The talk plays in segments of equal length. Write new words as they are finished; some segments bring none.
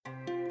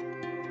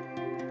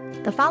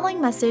The following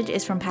message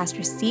is from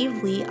Pastor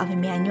Steve Lee of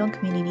Emmanuel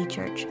Community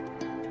Church.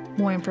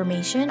 More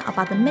information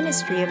about the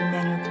ministry of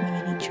Emmanuel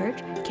Community Church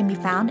can be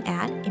found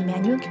at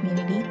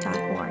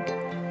emmanuelcommunity.org.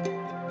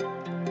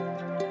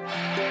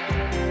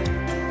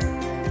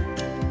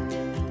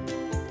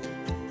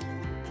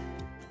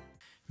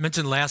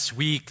 Mentioned last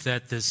week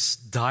that this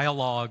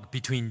dialogue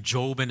between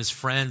Job and his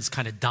friends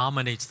kind of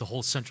dominates the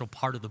whole central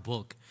part of the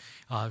book,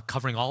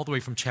 covering all the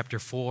way from chapter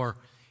 4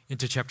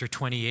 into chapter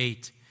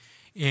 28.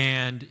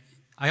 And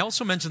I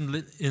also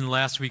mentioned in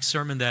last week's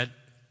sermon that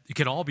it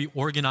could all be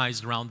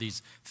organized around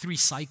these three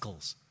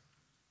cycles.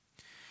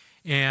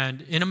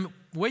 And in a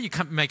way, you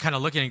may kind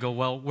of look at it and go,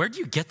 well, where do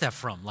you get that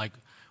from? Like,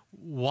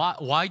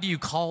 why do you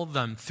call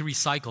them three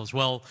cycles?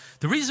 Well,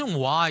 the reason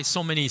why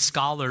so many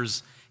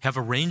scholars have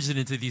arranged it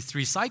into these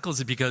three cycles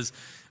is because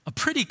a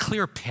pretty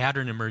clear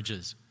pattern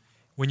emerges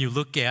when you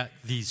look at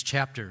these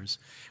chapters,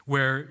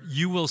 where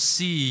you will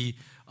see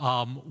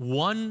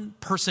one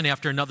person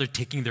after another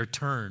taking their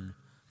turn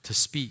to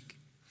speak.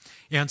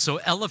 And so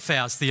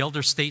Eliphaz, the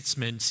elder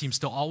statesman, seems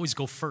to always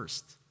go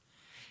first.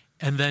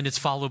 And then it's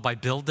followed by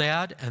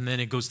Bildad, and then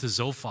it goes to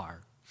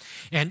Zophar.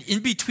 And in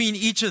between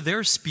each of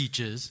their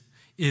speeches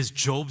is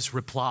Job's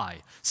reply.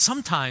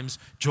 Sometimes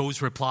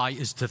Job's reply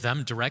is to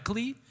them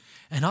directly,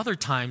 and other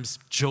times,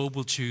 Job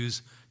will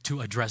choose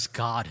to address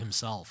God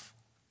himself.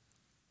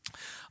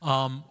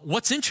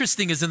 What's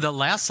interesting is in the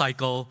last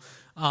cycle,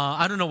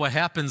 I don't know what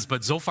happens,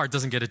 but Zophar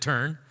doesn't get a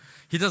turn.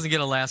 He doesn't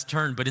get a last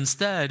turn, but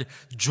instead,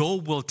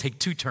 Job will take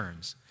two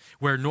turns,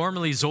 where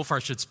normally Zophar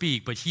should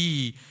speak, but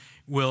he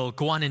will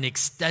go on an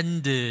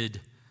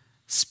extended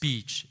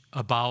speech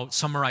about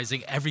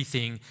summarizing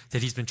everything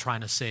that he's been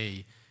trying to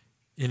say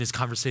in his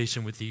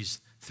conversation with these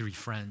three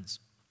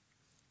friends.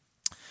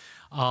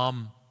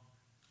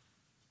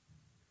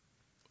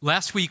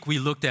 Last week, we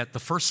looked at the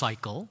first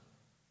cycle,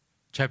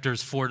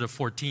 chapters 4 to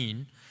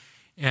 14,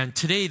 and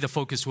today the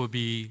focus will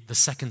be the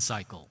second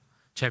cycle,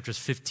 chapters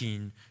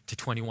 15 to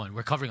 21.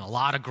 We're covering a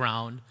lot of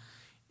ground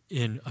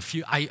in a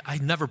few, I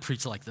never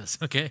preach like this,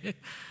 okay?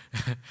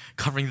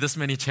 Covering this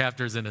many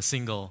chapters in a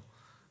single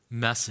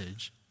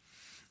message.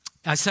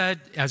 I said,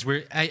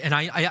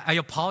 I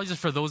apologize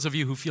for those of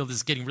you who feel this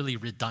is getting really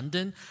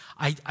redundant.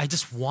 I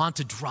just want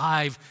to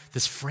drive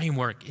this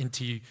framework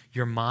into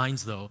your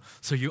minds, though,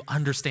 so you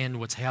understand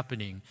what's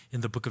happening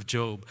in the book of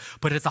Job.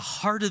 But at the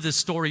heart of this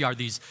story are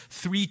these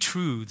three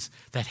truths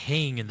that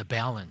hang in the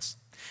balance.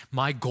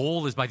 My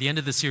goal is by the end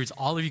of the series,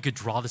 all of you could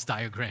draw this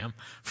diagram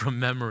from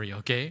memory,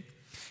 okay?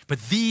 But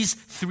these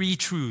three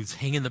truths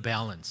hang in the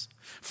balance.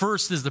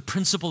 First is the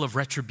principle of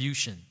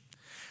retribution,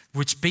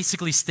 which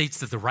basically states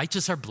that the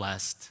righteous are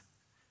blessed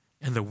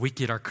and the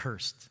wicked are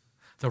cursed.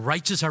 The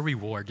righteous are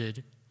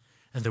rewarded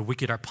and the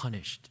wicked are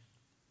punished.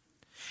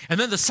 And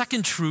then the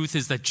second truth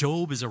is that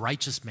Job is a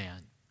righteous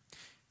man.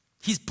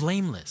 He's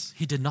blameless.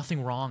 He did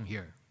nothing wrong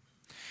here.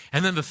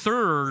 And then the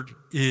third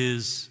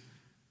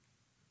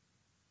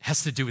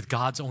has to do with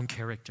God's own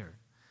character,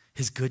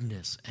 his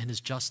goodness and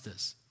his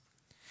justice.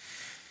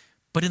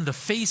 But in the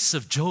face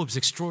of Job's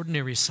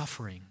extraordinary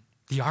suffering,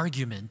 the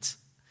argument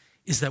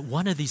is that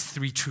one of these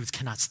three truths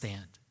cannot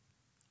stand.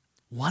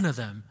 One of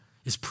them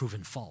is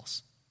proven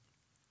false.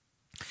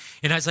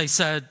 And as I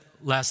said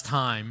last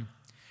time,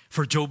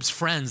 for Job's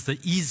friends, the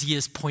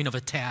easiest point of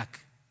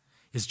attack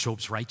is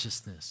Job's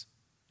righteousness,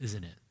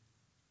 isn't it?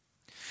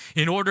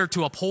 In order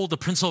to uphold the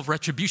principle of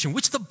retribution,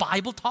 which the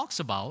Bible talks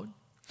about,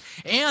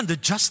 and the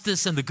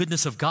justice and the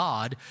goodness of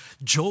God,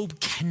 Job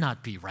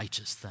cannot be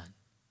righteous then.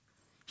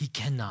 He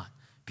cannot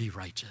be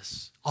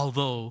righteous,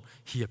 although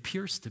he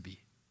appears to be.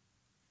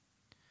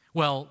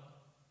 Well,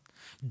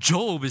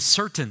 Job is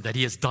certain that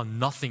he has done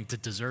nothing to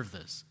deserve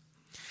this,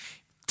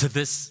 to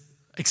this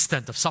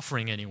extent of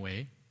suffering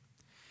anyway.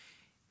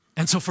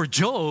 And so for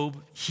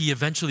Job, he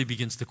eventually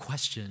begins to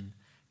question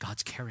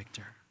God's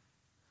character,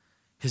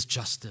 his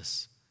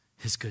justice,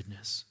 his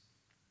goodness.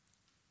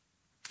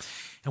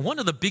 And one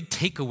of the big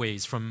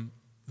takeaways from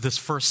this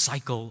first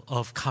cycle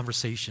of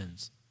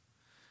conversations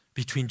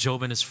between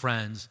Job and his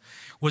friends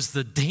was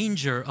the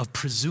danger of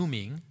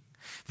presuming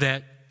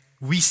that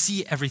we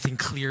see everything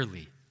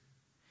clearly.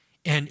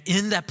 And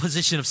in that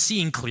position of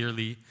seeing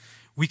clearly,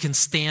 we can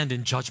stand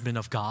in judgment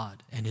of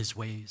God and his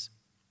ways.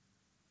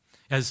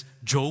 As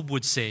Job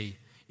would say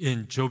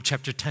in Job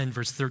chapter 10,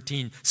 verse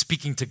 13,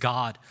 speaking to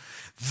God,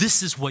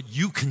 "This is what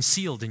you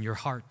concealed in your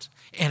heart,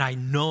 and I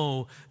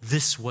know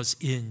this was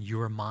in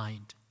your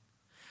mind."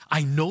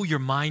 I know your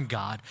mind,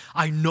 God.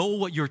 I know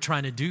what you're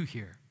trying to do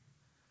here.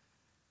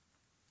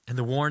 And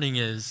the warning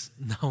is,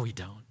 no, we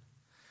don't.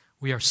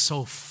 We are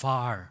so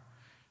far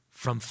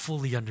from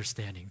fully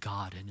understanding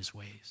God and his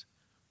ways.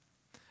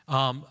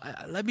 I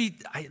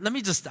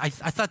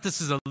thought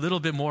this is a little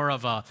bit more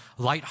of a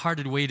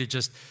lighthearted way to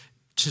just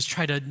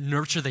try to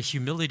nurture the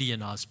humility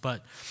in us.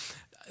 But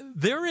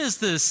there is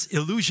this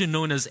illusion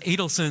known as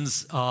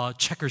Adelson's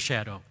checker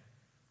shadow.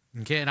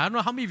 Okay, and I don't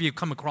know how many of you have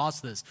come across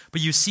this,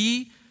 but you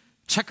see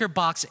checker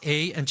box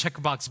A and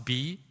checker box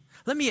B.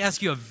 Let me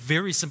ask you a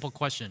very simple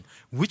question.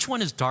 Which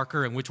one is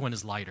darker and which one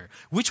is lighter?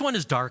 Which one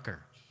is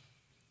darker?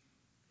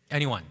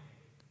 Anyone?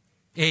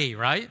 A,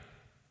 right?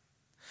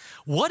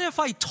 What if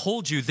I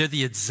told you they're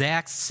the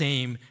exact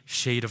same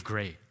shade of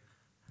gray?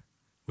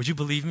 Would you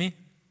believe me?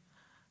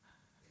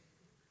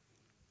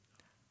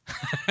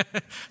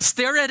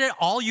 Stare at it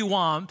all you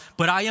want,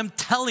 but I am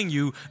telling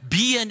you,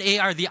 B and A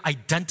are the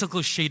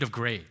identical shade of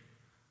gray.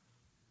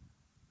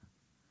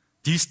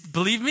 Do you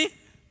believe me?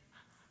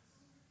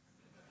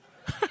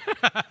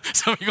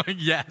 Some of you are going,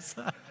 yes.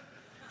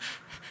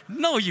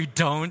 No, you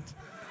don't.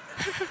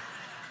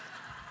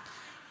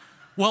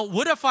 Well,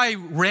 what if I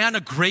ran a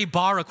gray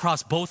bar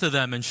across both of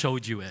them and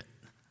showed you it?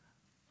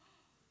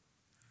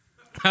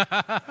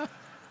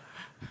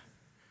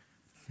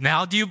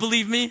 Now, do you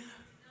believe me?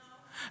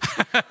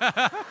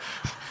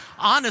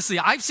 Honestly,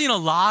 I've seen a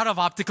lot of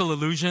optical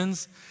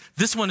illusions.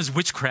 This one is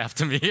witchcraft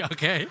to me,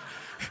 okay?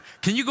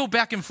 Can you go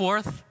back and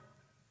forth?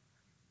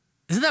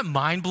 Isn't that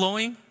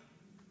mind-blowing?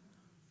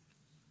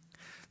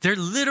 They're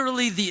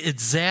literally the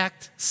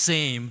exact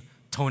same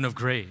tone of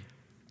gray.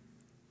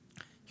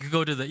 You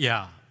go to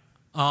the,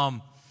 I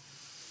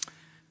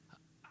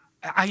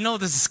know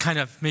this is kind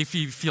of,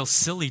 maybe feel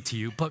silly to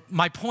you, but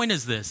my point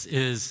is this,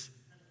 is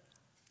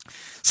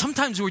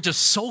sometimes we're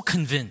just so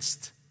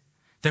convinced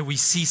that we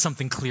see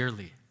something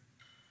clearly.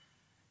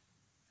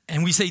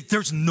 And we say,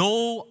 there's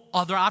no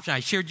other option. I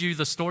shared you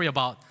the story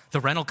about the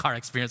rental car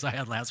experience I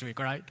had last week,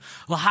 right?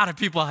 A lot of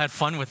people had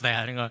fun with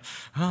that. And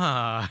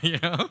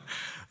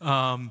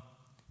go,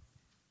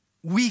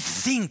 we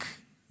think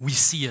we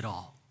see it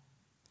all.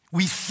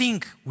 We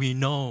think we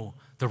know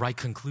the right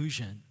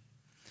conclusion.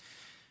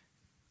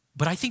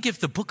 But I think if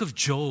the book of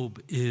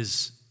Job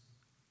is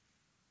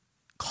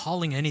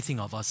calling anything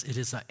of us, it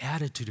is an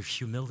attitude of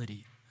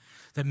humility.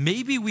 That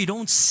maybe we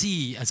don't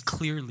see as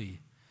clearly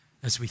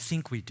as we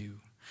think we do.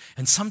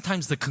 And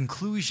sometimes the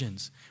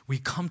conclusions we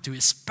come to,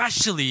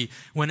 especially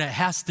when it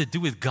has to do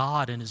with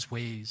God and His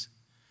ways,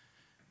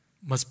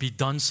 must be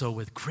done so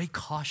with great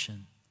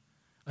caution,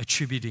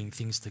 attributing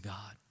things to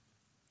God.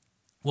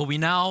 Well, we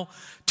now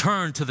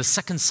turn to the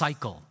second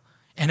cycle.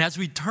 And as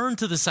we turn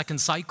to the second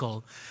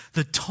cycle,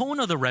 the tone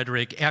of the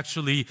rhetoric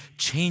actually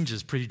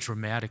changes pretty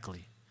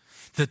dramatically.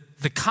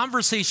 The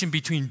conversation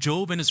between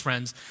Job and his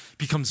friends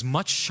becomes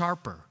much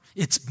sharper.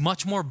 It's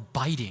much more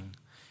biting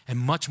and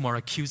much more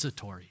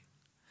accusatory.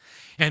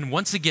 And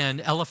once again,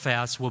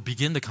 Eliphaz will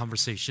begin the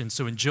conversation.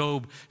 So in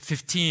Job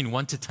 15,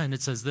 1-10,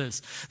 it says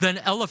this. Then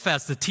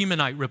Eliphaz the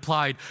Temanite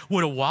replied,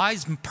 would a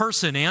wise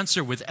person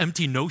answer with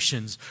empty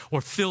notions or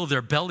fill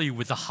their belly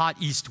with the hot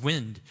east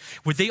wind?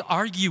 Would they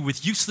argue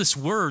with useless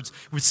words,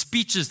 with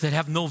speeches that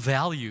have no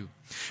value?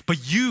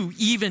 But you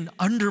even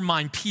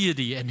undermine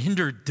piety and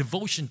hinder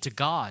devotion to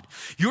God.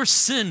 Your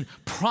sin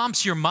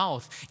prompts your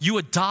mouth. You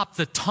adopt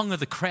the tongue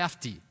of the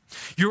crafty.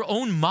 Your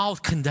own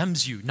mouth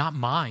condemns you, not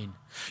mine.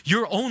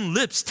 Your own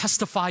lips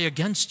testify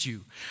against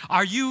you.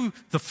 Are you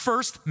the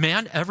first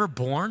man ever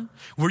born?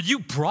 Were you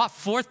brought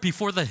forth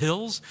before the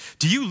hills?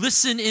 Do you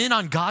listen in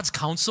on God's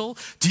counsel?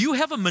 Do you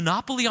have a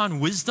monopoly on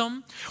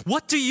wisdom?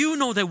 What do you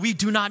know that we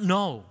do not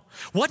know?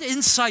 What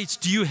insights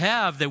do you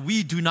have that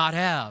we do not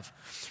have?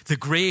 The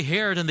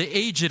gray-haired and the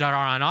aged are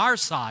on our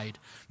side,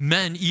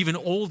 men even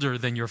older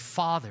than your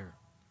father.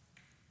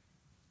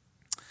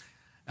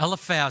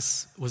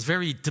 Eliphaz was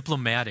very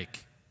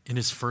diplomatic in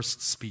his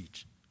first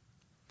speech.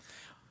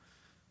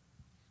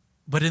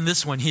 But in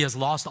this one, he has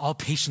lost all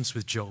patience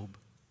with Job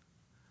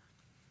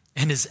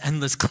and his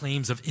endless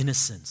claims of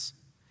innocence.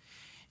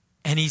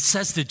 And he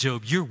says to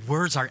Job, your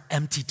words are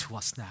empty to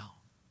us now.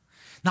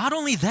 Not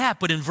only that,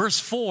 but in verse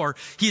 4,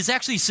 he is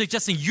actually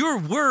suggesting your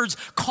words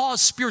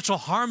cause spiritual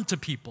harm to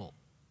people.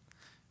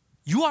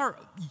 You are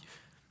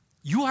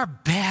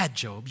bad,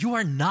 Job. You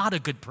are not a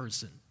good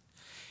person.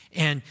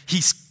 And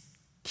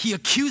he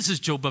accuses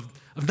Job of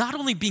not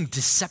only being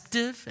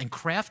deceptive and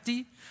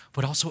crafty,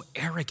 but also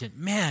arrogant.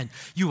 Man,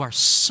 you are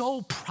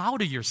so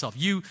proud of yourself.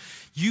 You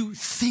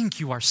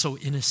think you are so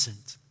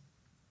innocent.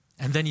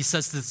 And then he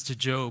says this to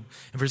Job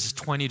in verses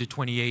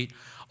 20-28.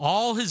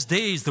 All his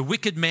days, the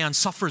wicked man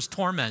suffers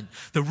torment.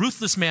 The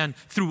ruthless man,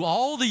 through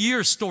all the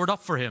years stored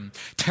up for him.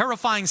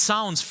 Terrifying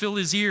sounds fill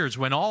his ears.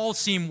 When all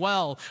seem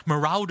well,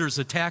 marauders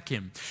attack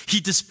him.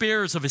 He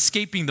despairs of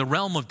escaping the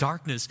realm of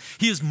darkness.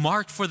 He is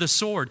marked for the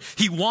sword.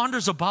 He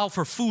wanders about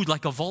for food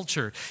like a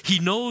vulture. He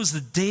knows the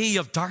day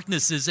of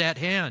darkness is at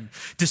hand.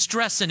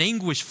 Distress and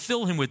anguish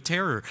fill him with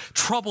terror.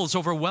 Troubles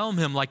overwhelm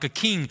him like a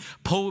king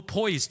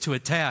poised to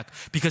attack,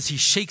 because he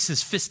shakes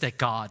his fist at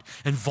God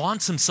and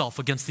vaunts himself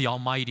against the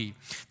Almighty,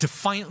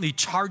 defiantly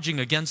charging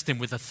against him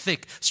with a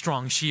thick,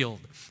 strong shield.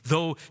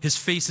 Though his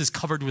face is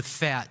covered with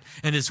fat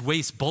and his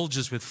waist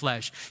bulges with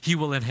flesh, he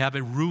will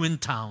inhabit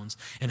ruined towns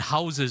and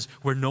houses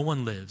where no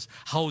one lives,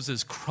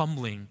 houses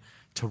crumbling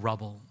to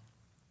rubble.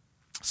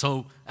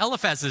 So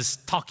Eliphaz is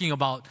talking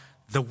about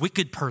the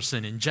wicked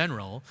person in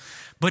general,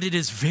 but it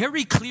is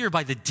very clear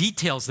by the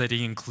details that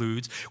he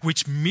includes,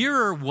 which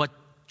mirror what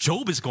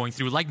Job is going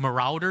through, like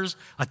marauders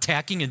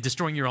attacking and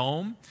destroying your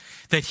home,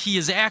 that he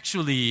is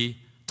actually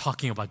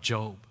talking about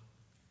Job.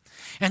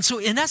 And so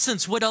in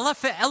essence, what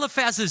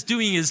Eliphaz is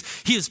doing is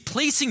he is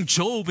placing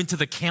Job into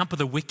the camp of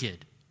the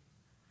wicked.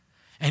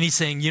 And he's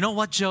saying, you know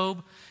what,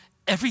 Job?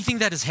 Everything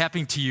that is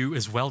happening to you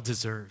is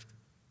well-deserved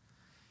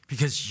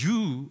because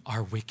you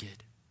are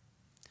wicked.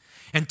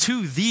 And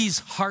to these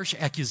harsh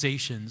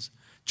accusations,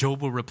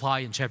 Job will reply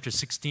in chapter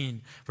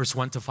 16, verse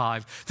 1 to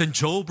 5. Then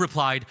Job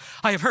replied,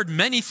 I have heard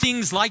many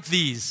things like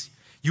these.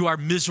 You are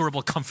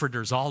miserable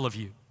comforters, all of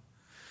you.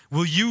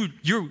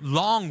 Your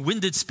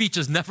long-winded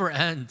speeches never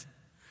end.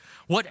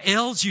 What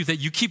ails you that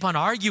you keep on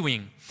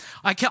arguing?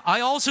 I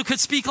also could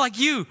speak like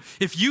you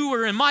if you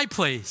were in my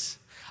place.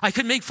 I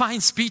could make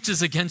fine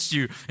speeches against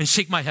you and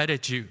shake my head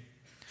at you.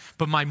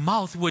 But my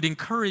mouth would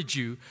encourage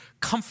you.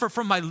 Comfort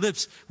from my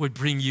lips would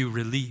bring you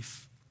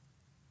relief.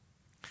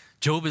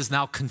 Job is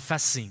now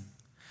confessing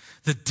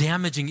the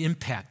damaging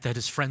impact that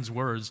his friends'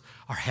 words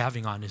are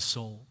having on his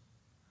soul.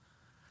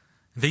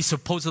 They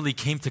supposedly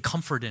came to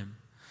comfort him,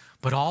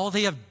 but all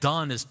they have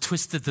done is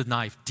twisted the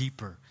knife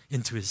deeper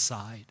into his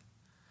side.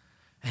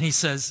 And he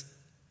says,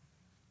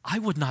 I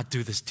would not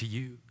do this to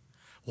you.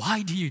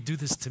 Why do you do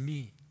this to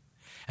me?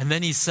 And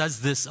then he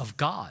says this of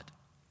God.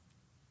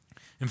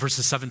 In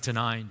verses 7 to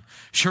 9,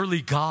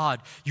 surely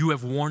God, you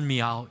have worn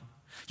me out.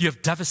 You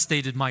have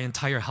devastated my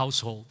entire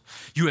household.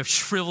 You have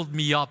shriveled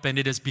me up, and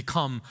it has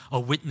become a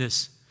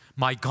witness.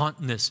 My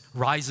gauntness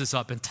rises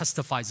up and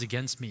testifies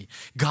against me.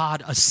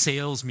 God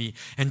assails me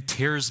and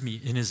tears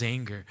me in his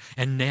anger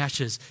and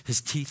gnashes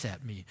his teeth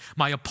at me.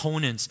 My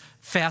opponent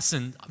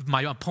fastens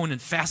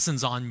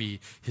on me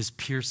his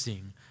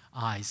piercing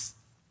eyes.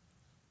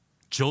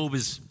 Job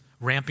is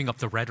ramping up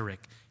the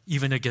rhetoric,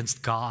 even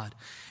against God.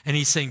 And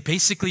he's saying,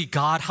 basically,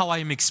 God, how I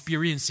am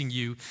experiencing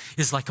you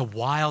is like a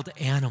wild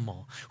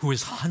animal who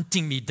is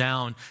hunting me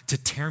down to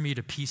tear me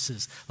to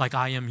pieces like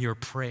I am your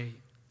prey.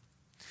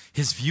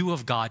 His view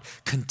of God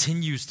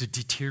continues to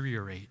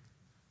deteriorate.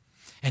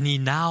 And he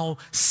now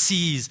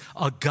sees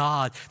a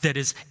God that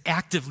is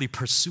actively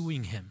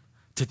pursuing him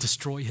to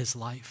destroy his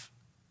life.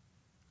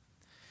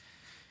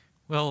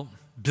 Well,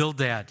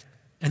 Bildad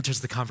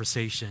enters the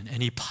conversation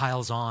and he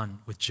piles on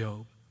with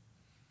Job.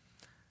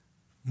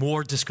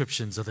 More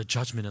descriptions of the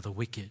judgment of the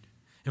wicked.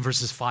 In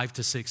verses 5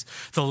 to 6,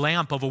 the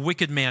lamp of a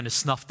wicked man is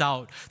snuffed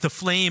out. The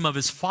flame of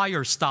his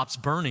fire stops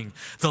burning.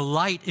 The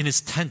light in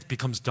his tent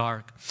becomes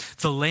dark.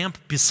 The lamp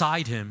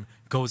beside him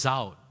goes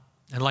out.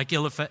 And like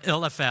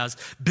Eliphaz,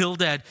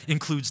 Bildad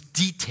includes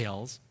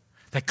details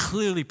that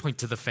clearly point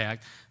to the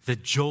fact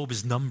that Job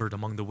is numbered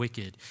among the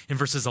wicked. In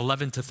verses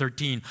 11 to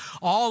 13,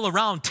 all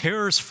around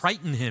terrors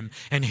frighten him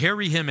and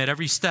harry him at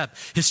every step.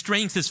 His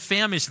strength is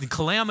famished and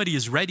calamity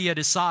is ready at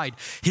his side.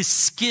 His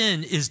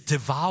skin is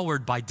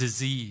devoured by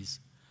disease.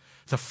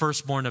 The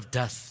firstborn of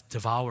death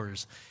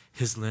devours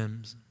his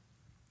limbs.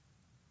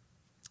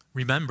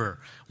 Remember,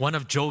 one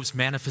of Job's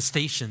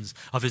manifestations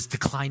of his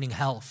declining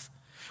health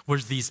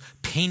was these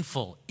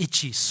painful,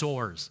 itchy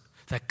sores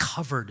that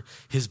covered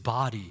his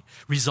body,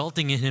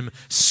 resulting in him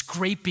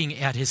scraping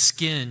at his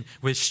skin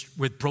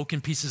with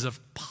broken pieces of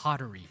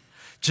pottery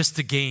just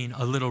to gain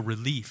a little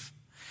relief.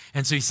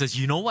 And so he says,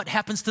 you know what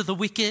happens to the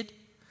wicked?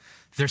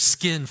 Their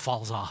skin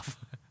falls off.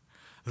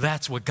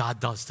 That's what God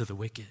does to the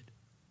wicked.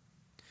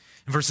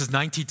 In verses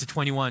 19 to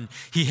 21,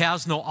 he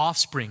has no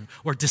offspring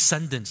or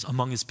descendants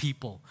among his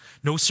people,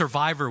 no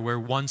survivor where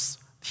once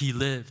he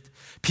lived.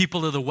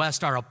 People of the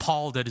West are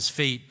appalled at his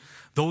fate.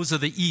 Those of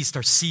the East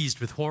are seized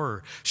with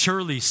horror.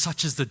 Surely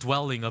such is the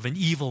dwelling of an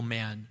evil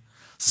man.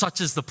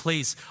 Such is the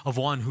place of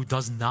one who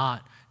does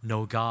not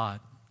know God.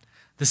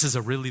 This is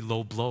a really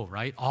low blow,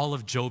 right? All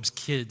of Job's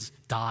kids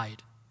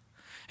died.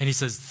 And he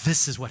says,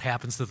 this is what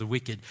happens to the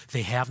wicked.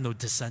 They have no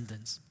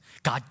descendants.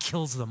 God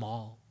kills them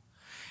all.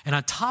 And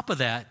on top of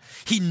that,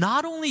 he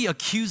not only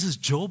accuses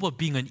Job of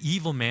being an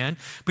evil man,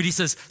 but he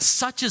says,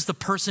 such is the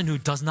person who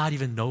does not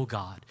even know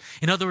God.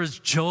 In other words,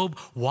 Job,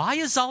 why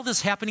is all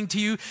this happening to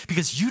you?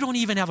 Because you don't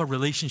even have a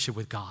relationship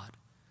with God.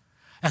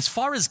 As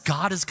far as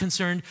God is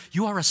concerned,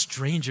 you are a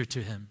stranger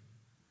to him.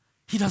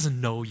 He doesn't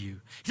know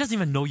you. He doesn't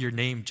even know your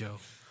name, Job.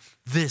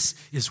 This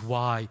is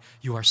why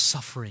you are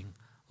suffering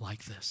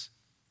like this.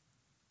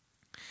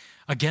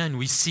 Again,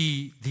 we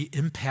see the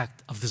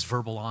impact of this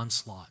verbal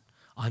onslaught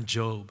on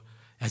Job,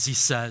 as he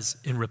says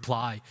in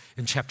reply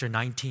in chapter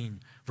 19,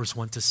 verse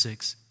 1 to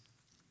 6.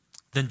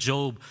 Then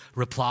Job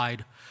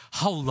replied,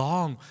 how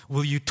long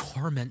will you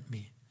torment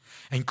me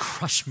and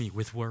crush me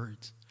with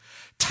words?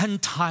 10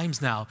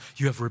 times now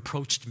you have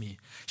reproached me.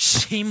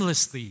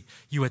 Shamelessly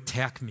you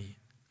attack me.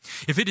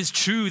 If it is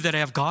true that I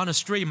have gone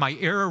astray, my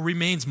error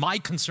remains my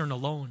concern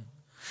alone.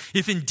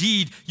 If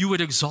indeed you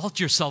would exalt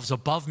yourselves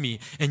above me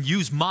and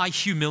use my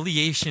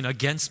humiliation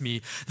against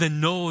me, then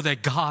know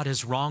that God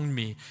has wronged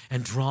me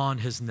and drawn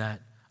his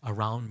net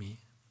around me.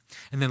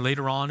 And then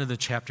later on in the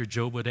chapter,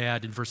 Job would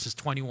add in verses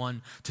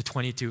 21 to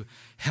 22,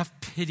 have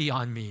pity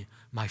on me,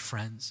 my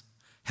friends.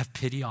 Have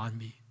pity on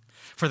me.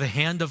 For the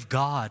hand of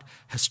God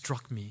has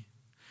struck me.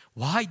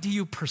 Why do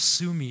you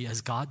pursue me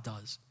as God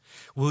does?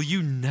 Will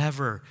you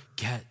never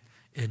get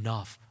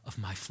enough of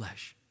my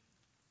flesh?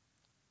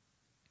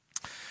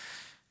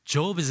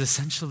 Job is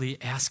essentially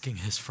asking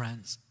his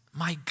friends,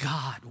 my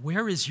God,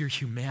 where is your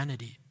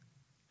humanity?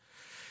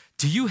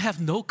 Do you have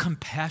no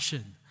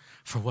compassion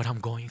for what I'm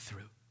going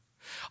through?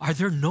 Are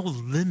there no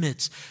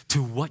limits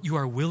to what you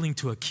are willing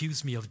to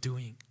accuse me of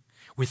doing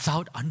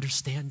without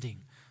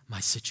understanding my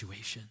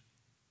situation?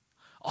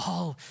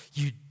 All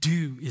you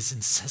do is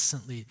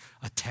incessantly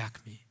attack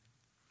me.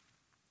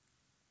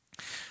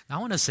 Now,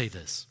 I want to say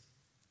this.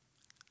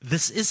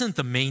 This isn't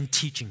the main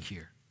teaching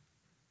here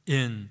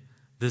in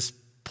this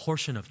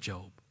portion of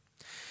Job.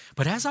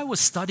 But as I was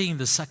studying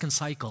the second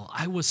cycle,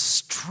 I was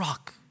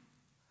struck,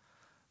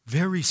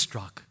 very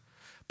struck,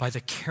 by the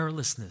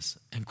carelessness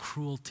and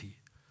cruelty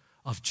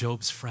of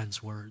Job's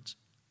friends' words.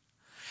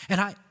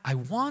 And I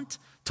want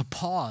to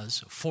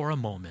pause for a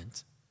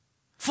moment,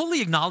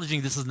 fully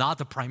acknowledging this is not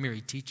the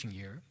primary teaching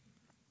here,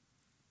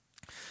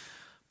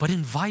 but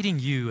inviting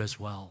you as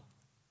well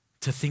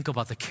to think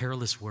about the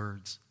careless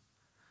words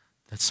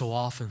that so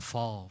often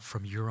fall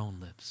from your own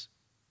lips.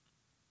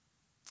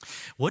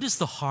 What is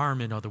the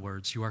harm, in other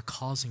words, you are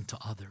causing to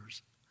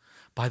others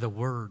by the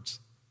words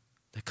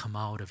that come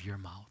out of your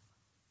mouth?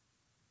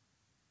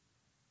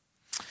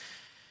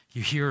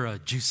 You hear a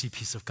juicy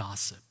piece of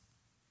gossip,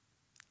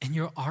 and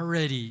you're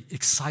already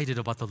excited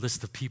about the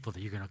list of people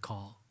that you're going to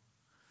call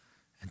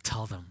and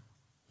tell them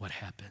what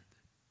happened.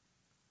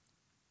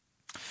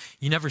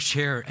 You never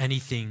share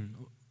anything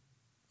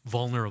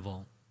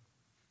vulnerable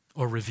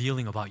or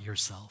revealing about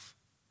yourself,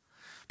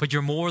 but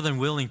you're more than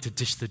willing to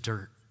dish the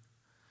dirt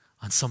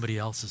on somebody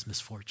else's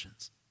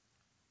misfortunes.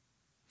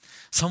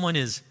 Someone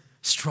is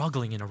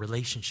struggling in a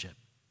relationship,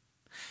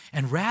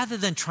 and rather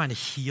than trying to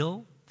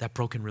heal that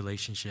broken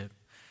relationship,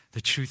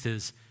 the truth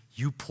is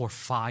you pour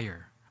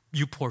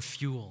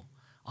fuel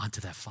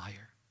onto that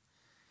fire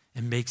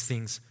and makes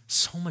things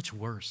so much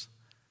worse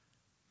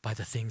by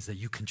the things that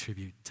you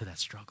contribute to that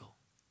struggle.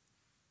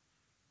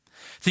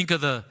 Think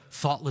of the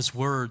thoughtless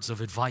words of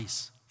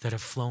advice that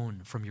have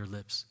flown from your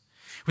lips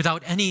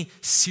without any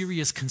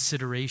serious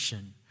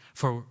consideration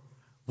for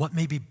what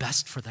may be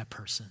best for that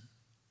person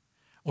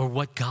or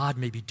what God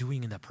may be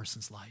doing in that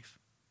person's life.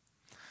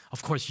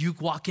 Of course, you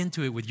walk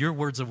into it with your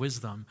words of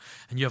wisdom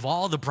and you have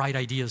all the bright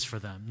ideas for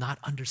them, not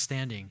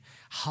understanding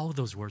how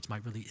those words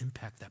might really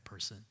impact that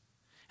person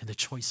and the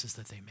choices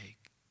that they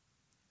make.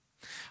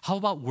 How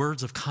about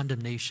words of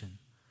condemnation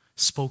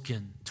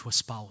spoken to a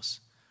spouse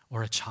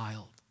or a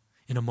child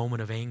in a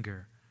moment of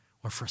anger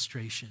or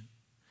frustration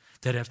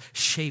that have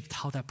shaped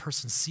how that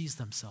person sees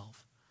themselves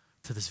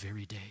to this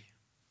very day?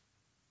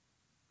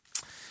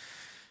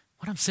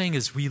 What I'm saying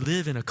is we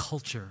live in a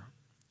culture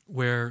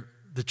where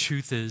the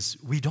truth is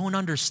we don't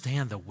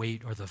understand the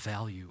weight or the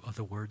value of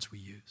the words we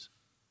use.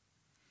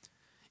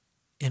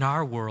 In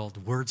our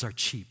world, words are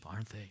cheap,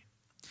 aren't they?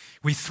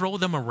 We throw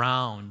them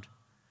around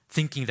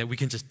thinking that we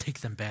can just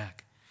take them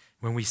back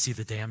when we see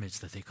the damage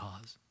that they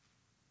cause.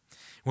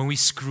 When we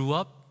screw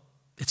up,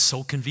 it's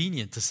so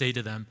convenient to say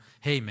to them,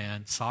 hey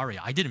man, sorry,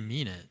 I didn't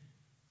mean it.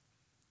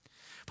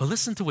 But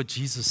listen to what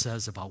Jesus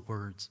says about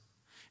words.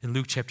 In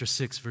Luke chapter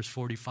 6, verse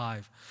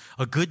 45,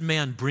 a good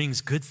man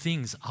brings good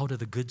things out of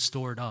the good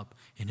stored up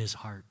in his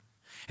heart,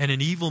 and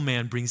an evil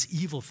man brings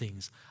evil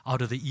things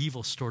out of the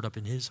evil stored up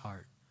in his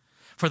heart.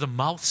 For the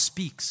mouth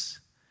speaks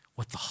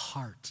what the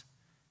heart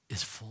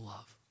is full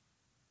of.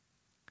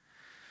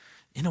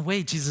 In a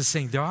way, Jesus is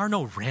saying there are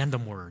no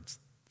random words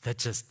that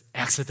just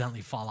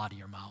accidentally fall out of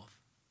your mouth.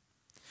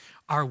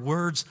 Our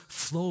words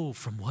flow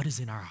from what is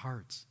in our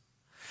hearts.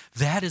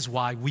 That is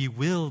why we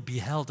will be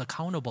held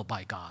accountable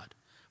by God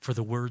for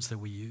the words that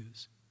we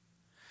use.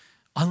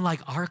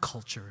 Unlike our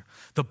culture,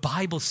 the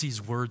Bible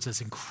sees words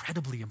as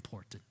incredibly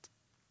important.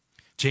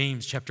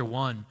 James chapter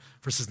 1,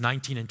 verses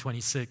 19 and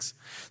 26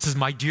 says,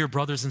 my dear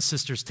brothers and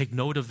sisters, take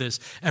note of this.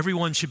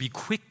 Everyone should be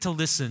quick to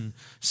listen,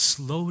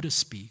 slow to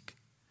speak,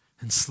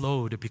 and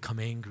slow to become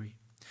angry.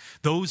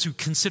 Those who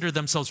consider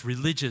themselves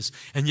religious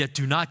and yet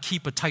do not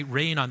keep a tight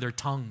rein on their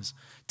tongues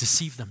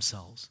deceive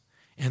themselves,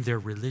 and their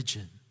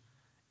religion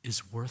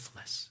is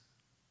worthless.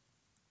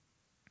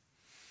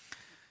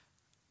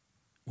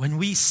 When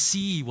we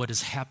see what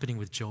is happening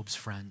with Job's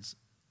friends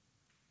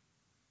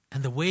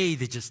and the way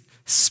they just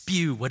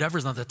spew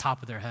whatever's on the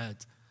top of their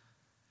heads,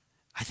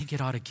 I think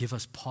it ought to give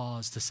us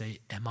pause to say,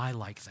 am I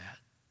like that?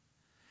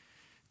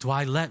 Do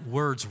I let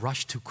words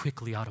rush too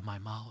quickly out of my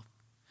mouth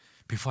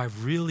before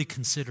I've really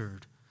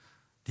considered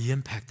the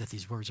impact that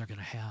these words are going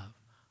to have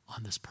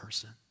on this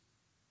person?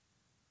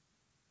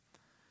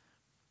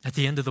 At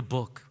the end of the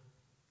book,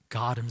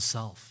 God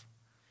himself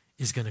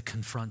is going to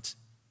confront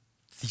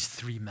these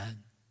three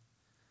men.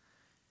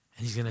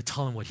 And he's going to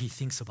tell them what he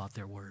thinks about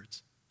their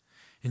words.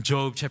 In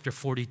Job chapter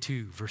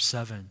 42, verse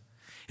 7,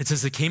 it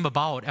says, it came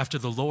about after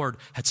the Lord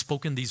had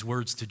spoken these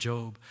words to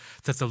Job,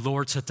 that the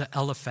Lord said to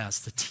Eliphaz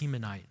the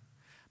Temanite,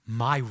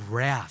 my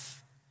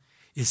wrath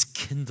is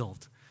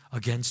kindled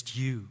against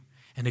you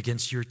and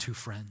against your two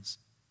friends,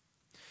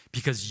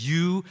 because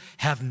you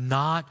have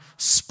not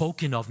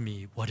spoken of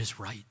me what is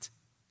right,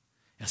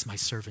 as my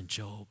servant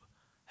Job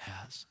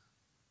has.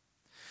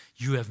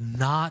 You have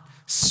not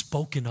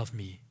spoken of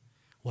me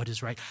what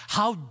is right.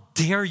 How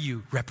dare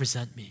you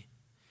represent me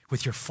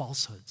with your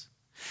falsehoods?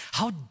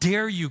 How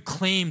dare you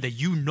claim that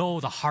you know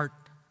the heart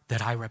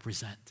that I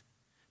represent?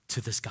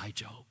 to this guy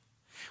Job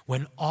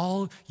when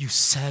all you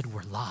said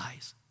were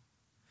lies.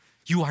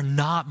 You are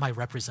not my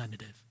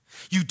representative.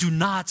 You do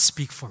not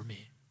speak for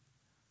me.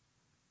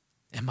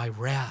 And my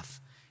wrath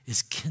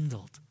is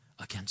kindled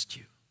against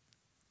you.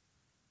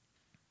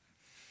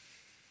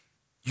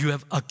 You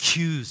have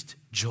accused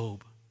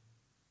Job,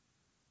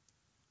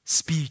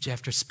 speech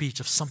after speech,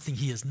 of something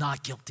he is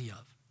not guilty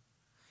of.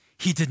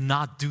 He did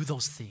not do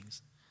those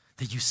things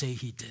that you say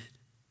he did.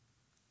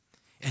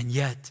 And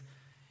yet,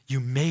 you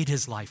made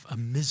his life a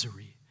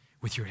misery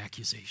with your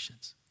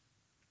accusations.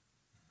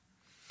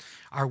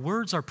 Our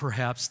words are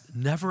perhaps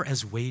never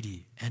as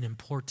weighty and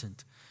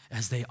important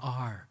as they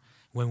are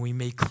when we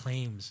make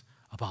claims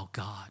about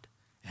God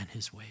and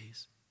his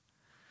ways.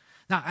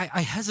 Now,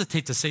 I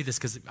hesitate to say this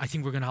because I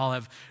think we're going to all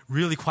have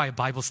really quiet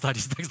Bible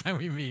studies next time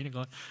we meet. And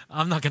go,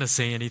 I'm not going to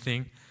say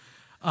anything.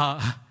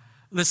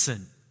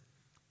 Listen,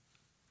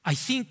 I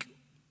think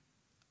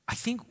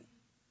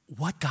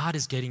what God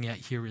is getting at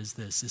here is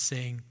this, is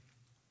saying,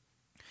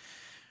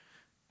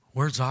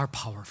 words are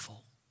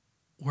powerful.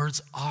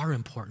 Words are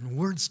important.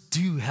 Words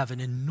do have an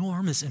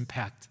enormous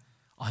impact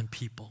on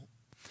people.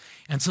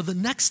 And so the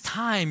next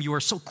time you are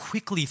so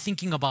quickly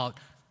thinking about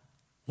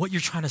what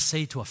you're trying to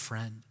say to a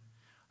friend,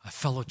 a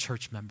fellow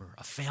church member,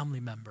 a family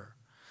member,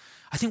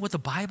 I think what the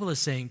Bible is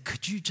saying,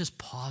 could you just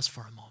pause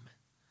for a moment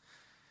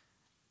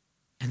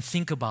and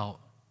think about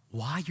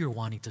why you're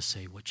wanting to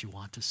say what you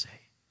want to say?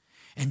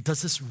 And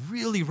does this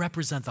really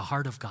represent the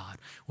heart of God,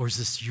 or is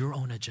this your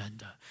own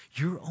agenda,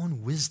 your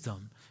own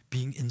wisdom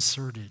being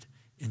inserted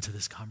into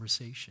this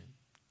conversation?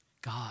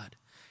 God,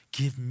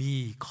 give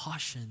me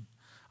caution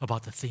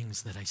about the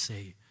things that I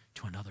say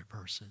to another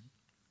person.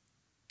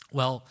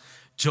 Well,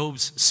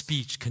 Job's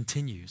speech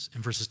continues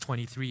in verses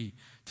 23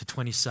 to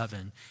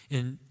 27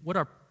 in what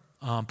are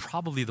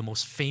probably the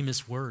most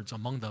famous words,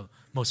 among the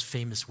most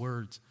famous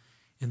words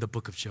in the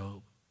book of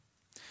Job.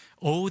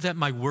 Oh, that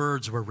my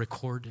words were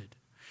recorded,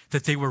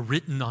 that they were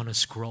written on a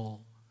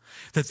scroll,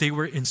 that they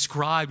were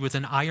inscribed with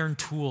an iron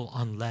tool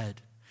on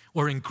lead,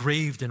 or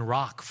engraved in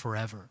rock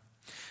forever.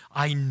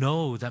 I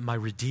know that my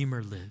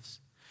Redeemer lives,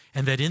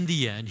 and that in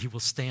the end he will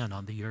stand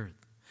on the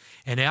earth.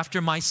 And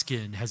after my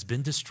skin has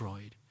been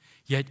destroyed,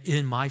 yet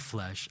in my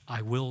flesh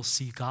I will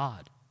see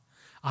God.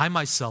 I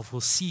myself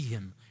will see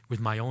him with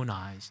my own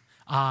eyes,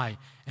 I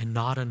and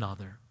not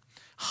another.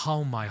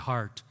 How my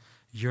heart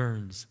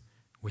yearns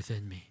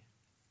within me.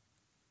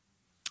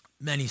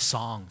 Many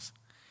songs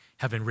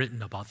have been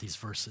written about these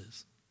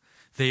verses.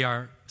 They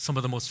are some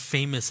of the most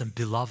famous and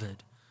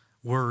beloved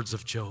words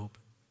of Job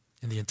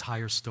in the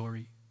entire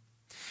story.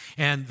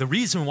 And the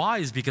reason why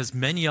is because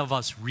many of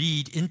us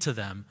read into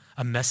them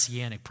a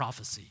messianic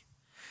prophecy,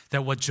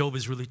 that what Job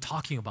is really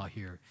talking about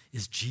here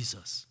is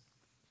Jesus.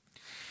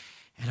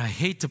 And I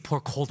hate to pour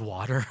cold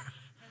water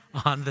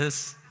on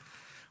this,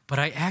 but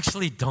I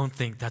actually don't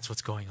think that's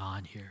what's going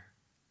on here.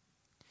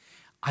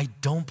 I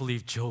don't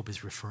believe Job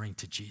is referring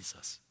to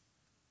Jesus.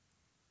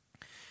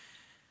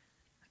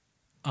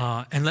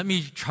 And let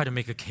me try to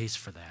make a case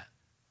for that.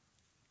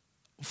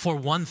 For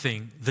one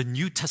thing, the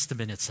New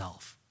Testament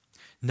itself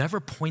never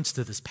points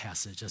to this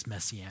passage as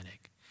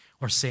messianic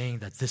or saying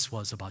that this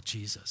was about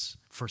Jesus,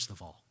 first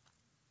of all.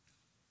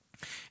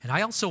 And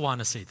I also want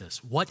to say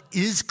this. What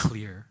is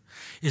clear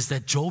is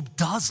that Job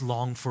does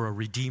long for a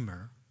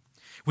redeemer,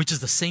 which is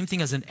the same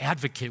thing as an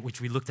advocate, which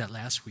we looked at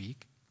last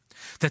week,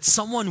 that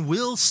someone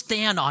will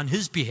stand on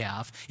his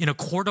behalf in a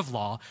court of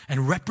law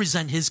and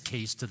represent his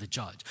case to the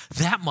judge.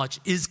 That much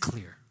is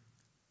clear.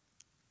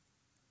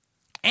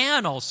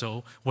 And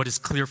also, what is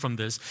clear from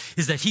this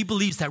is that he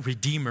believes that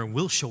Redeemer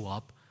will show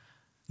up,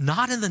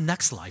 not in the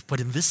next life,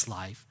 but in this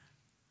life,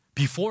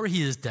 before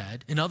he is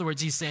dead. In other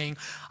words, he's saying,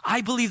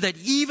 I believe that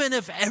even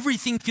if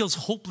everything feels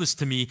hopeless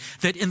to me,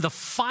 that in the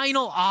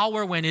final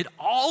hour when it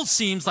all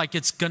seems like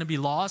it's going to be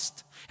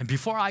lost, and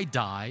before I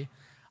die,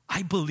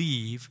 I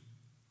believe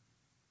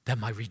that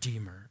my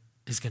Redeemer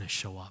is going to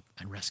show up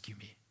and rescue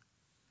me.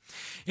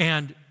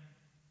 And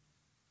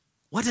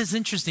what is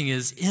interesting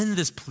is, in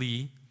this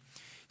plea,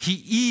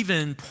 he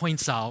even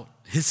points out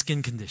his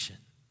skin condition.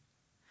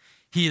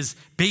 He is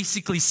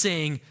basically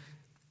saying,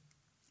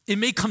 it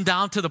may come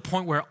down to the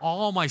point where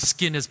all my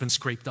skin has been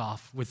scraped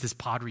off with this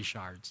pottery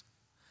shards.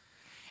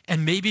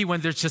 And maybe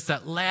when there's just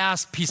that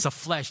last piece of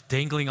flesh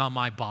dangling on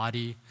my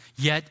body,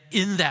 yet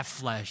in that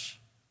flesh,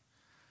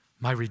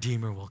 my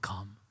Redeemer will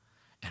come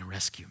and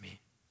rescue me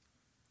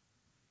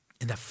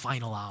in that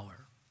final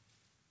hour.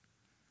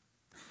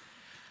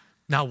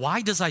 Now,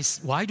 why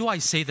do I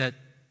say that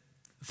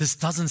this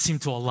doesn't seem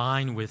to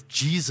align with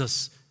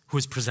Jesus, who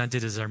is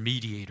presented as our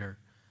mediator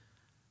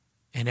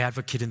and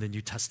advocate in the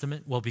New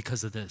Testament? Well,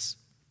 because of this.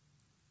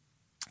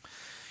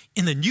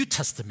 In the New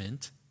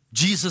Testament,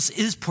 Jesus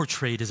is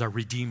portrayed as our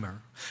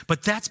Redeemer,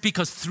 but that's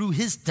because through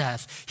his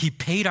death, he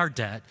paid our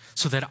debt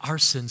so that our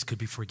sins could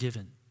be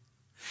forgiven.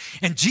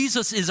 And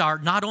Jesus is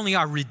not only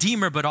our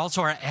Redeemer, but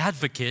also our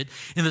advocate,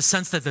 in the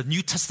sense that the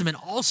New Testament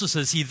also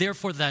says he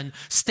therefore then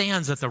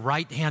stands at the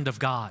right hand of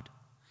God,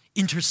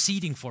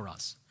 interceding for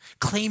us,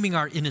 claiming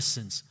our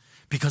innocence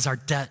because our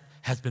debt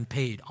has been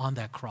paid on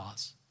that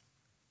cross.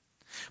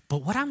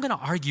 But what I'm going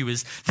to argue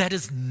is that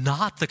is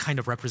not the kind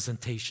of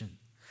representation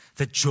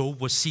that Job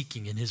was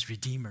seeking in his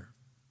Redeemer.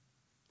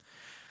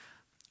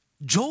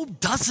 Job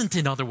doesn't,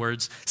 in other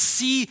words,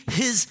 see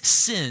his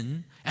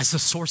sin as the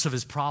source of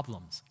his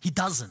problems. He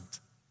doesn't.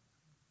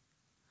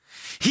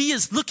 He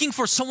is looking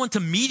for someone to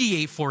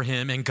mediate for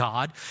him and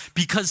God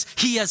because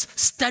he has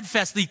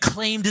steadfastly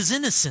claimed his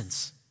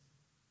innocence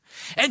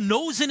and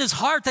knows in his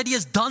heart that he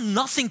has done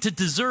nothing to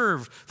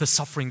deserve the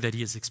suffering that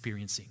he is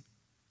experiencing.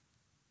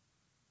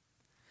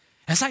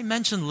 As I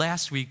mentioned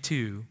last week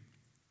too,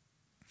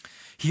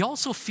 he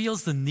also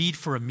feels the need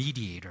for a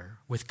mediator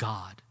with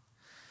God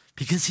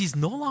because he's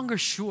no longer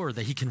sure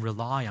that he can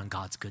rely on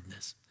God's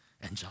goodness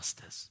and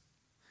justice.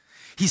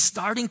 He's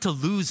starting to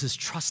lose his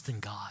trust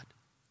in God.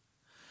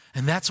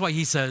 And that's why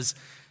he says,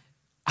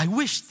 I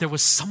wish there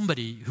was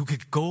somebody who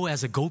could go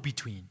as a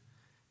go-between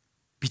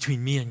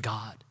between me and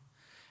God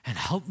and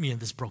help me in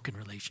this broken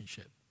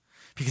relationship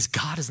because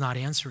God is not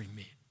answering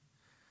me.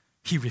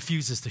 He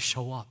refuses to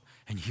show up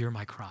and hear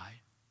my cry.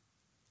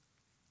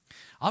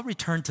 I'll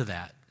return to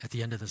that at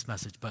the end of this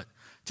message, but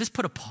just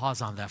put a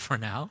pause on that for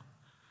now.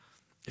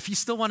 If you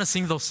still want to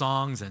sing those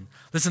songs and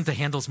listen to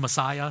Handel's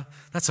Messiah,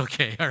 that's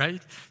okay, all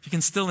right? You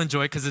can still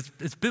enjoy it because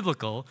it's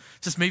biblical,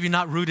 just maybe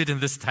not rooted in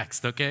this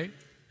text, okay?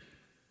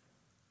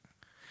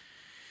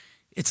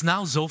 It's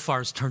now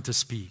Zophar's turn to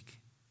speak,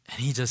 and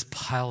he just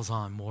piles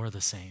on more of the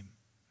same.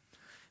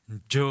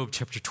 In Job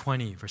chapter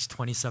 20, verse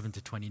 27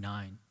 to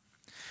 29,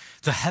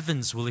 the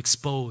heavens will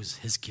expose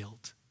his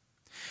guilt.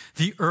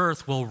 The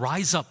earth will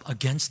rise up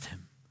against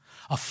him.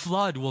 A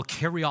flood will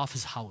carry off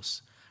his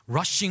house,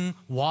 rushing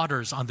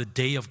waters on the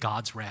day of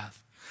God's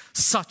wrath.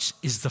 Such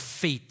is the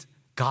fate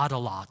God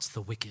allots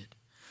the wicked,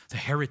 the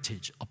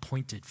heritage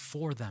appointed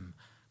for them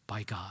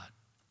by God.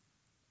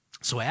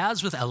 So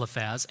as with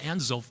Eliphaz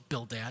and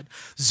Bildad,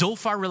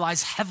 Zophar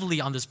relies heavily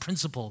on this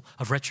principle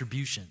of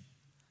retribution.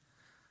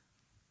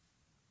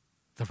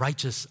 The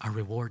righteous are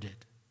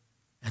rewarded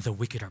and the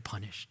wicked are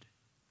punished.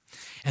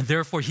 And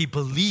therefore he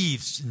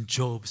believes in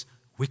Job's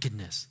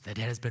wickedness that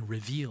it has been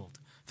revealed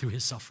through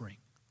his suffering.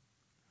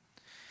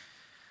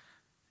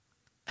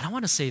 And I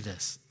want to say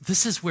this.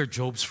 This is where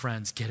Job's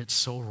friends get it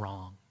so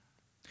wrong.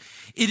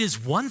 It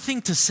is one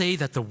thing to say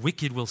that the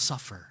wicked will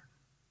suffer.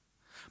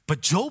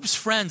 But Job's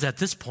friends at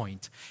this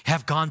point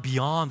have gone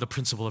beyond the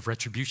principle of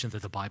retribution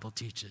that the Bible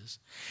teaches.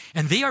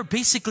 And they are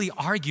basically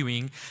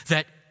arguing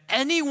that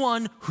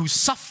anyone who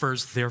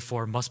suffers,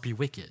 therefore, must be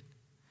wicked.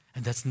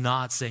 And that's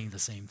not saying the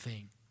same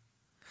thing.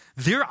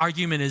 Their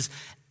argument is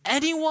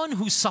anyone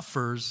who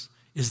suffers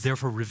is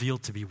therefore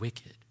revealed to be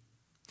wicked.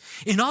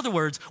 In other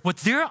words, what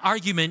their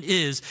argument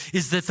is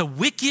that the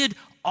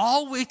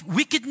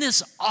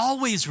wickedness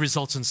always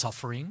results in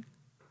suffering,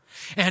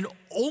 and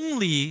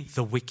only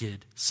the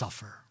wicked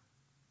suffer.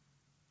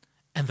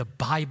 And the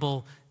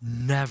Bible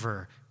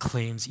never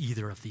claims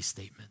either of these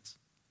statements.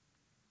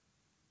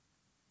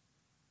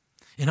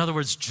 In other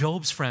words,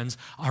 Job's friends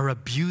are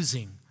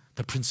abusing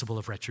the principle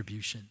of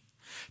retribution,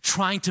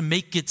 trying to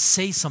make it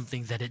say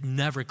something that it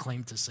never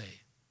claimed to say.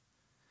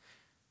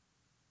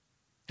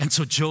 And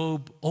so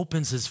Job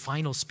opens his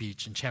final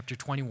speech in chapter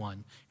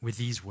 21 with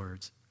these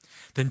words.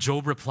 Then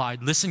Job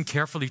replied, "Listen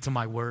carefully to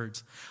my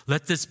words.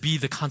 Let this be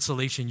the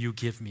consolation you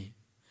give me.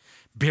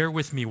 Bear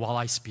with me while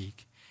I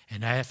speak.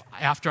 And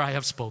after I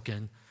have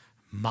spoken,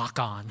 mock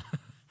on."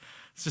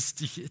 It's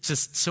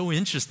just so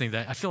interesting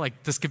that I feel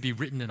like this could be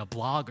written in a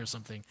blog or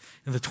something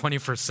in the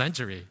 21st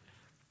century.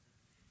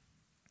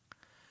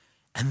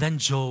 And then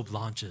Job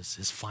launches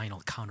his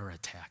final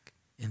counterattack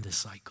in this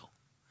cycle.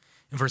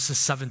 In verses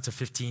 7 to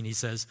 15, he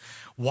says,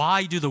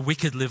 "Why do the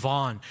wicked live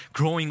on,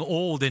 growing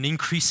old and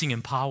increasing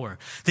in power?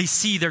 They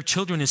see their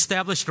children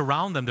established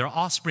around them, their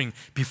offspring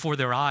before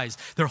their eyes.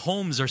 Their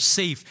homes are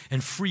safe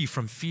and free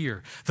from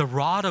fear. The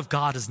rod of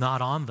God is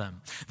not on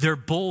them. Their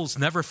bulls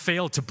never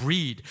fail to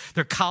breed.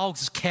 Their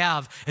cows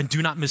calve and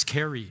do not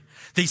miscarry.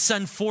 They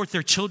send forth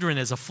their children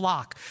as a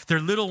flock. Their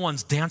little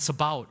ones dance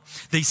about.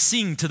 They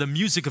sing to the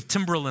music of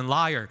timbrel and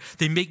lyre.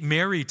 They make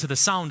merry to the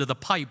sound of the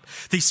pipe.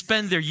 They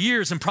spend their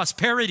years in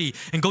prosperity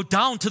and go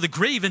down to the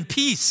grave in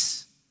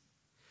peace.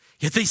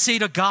 Yet they say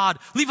to God,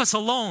 'Leave us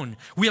alone.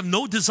 We have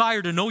no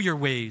desire to know your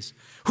ways.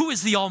 Who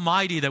is the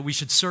Almighty that we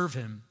should serve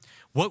him?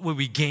 What will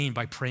we gain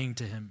by praying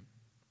to him?'"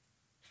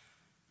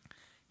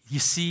 You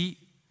see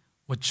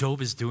what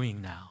Job is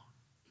doing now.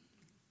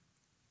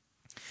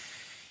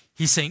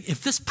 He's saying,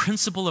 if this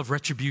principle of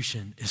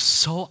retribution is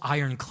so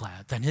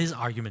ironclad, then his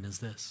argument is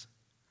this: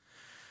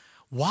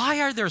 why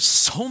are there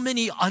so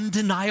many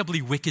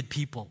undeniably wicked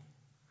people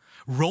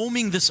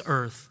roaming this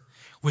earth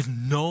with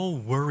no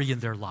worry in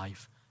their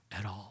life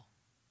at all?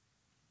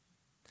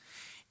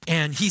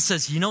 And he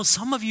says,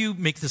 some of you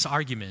make this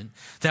argument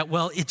that,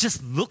 well, it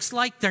just looks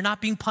like they're not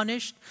being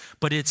punished,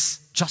 but it's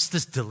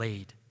justice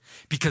delayed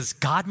because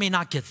God may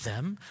not get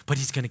them, but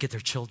he's going to get their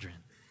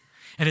children.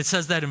 And it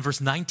says that in verse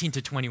 19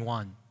 to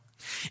 21.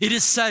 It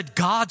is said,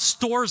 God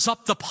stores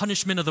up the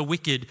punishment of the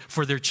wicked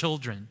for their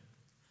children.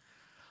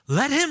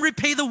 Let him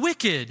repay the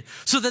wicked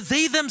so that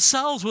they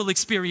themselves will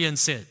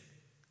experience it.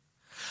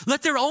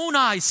 Let their own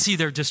eyes see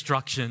their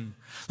destruction.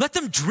 Let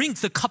them drink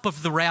the cup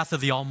of the wrath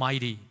of the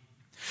Almighty.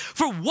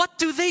 For what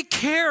do they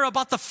care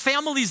about the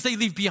families they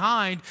leave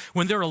behind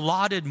when their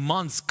allotted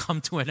months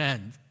come to an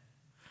end?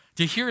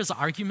 Do you hear his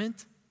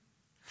argument?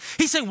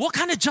 He's saying, what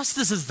kind of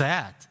justice is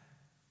that?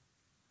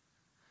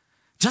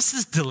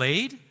 Justice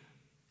delayed?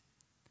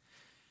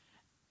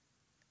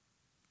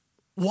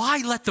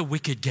 Why let the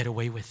wicked get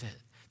away with it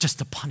just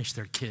to punish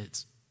their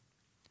kids?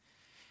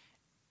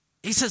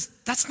 He says,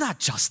 that's not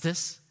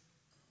justice.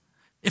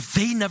 If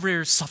they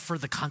never suffer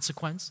the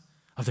consequence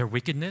of their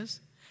wickedness.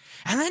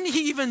 And then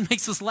he even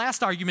makes this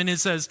last argument and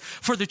says,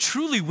 for the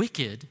truly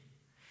wicked,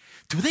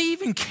 do they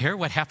even care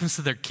what happens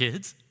to their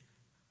kids?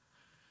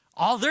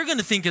 All they're going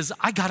to think is,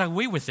 I got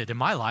away with it in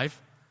my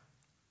life.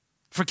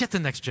 Forget the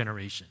next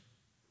generation.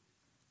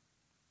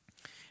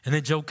 And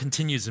then Job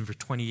continues in verse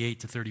 28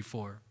 to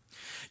 34.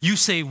 You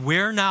say,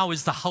 where now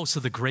is the house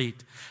of the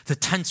great, the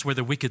tents where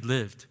the wicked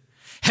lived?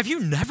 Have you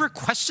never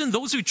questioned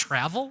those who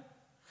travel?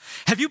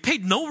 Have you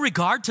paid no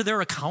regard to their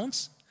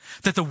accounts?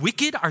 That the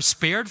wicked are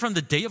spared from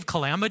the day of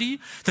calamity,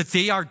 that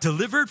they are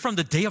delivered from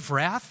the day of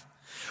wrath?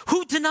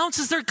 Who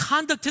denounces their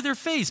conduct to their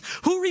face?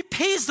 Who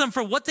repays them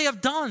for what they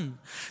have done?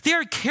 They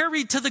are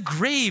carried to the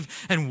grave,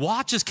 and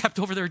watch is kept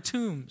over their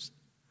tombs.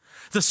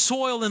 The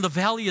soil in the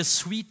valley is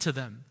sweet to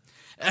them.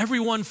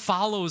 Everyone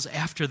follows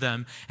after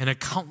them, and a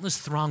countless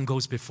throng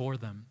goes before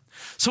them.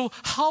 So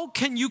how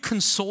can you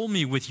console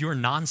me with your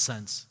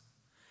nonsense?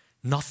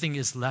 Nothing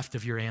is left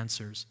of your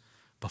answers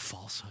but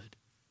falsehood.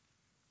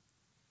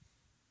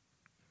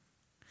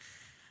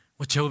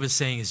 What Job is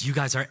saying is you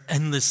guys are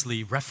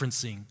endlessly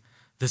referencing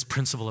this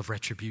principle of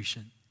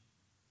retribution.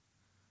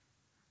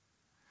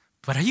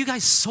 But are you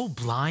guys so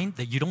blind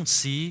that you don't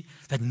see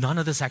that none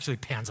of this actually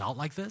pans out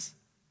like this?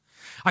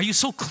 Are you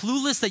so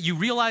clueless that you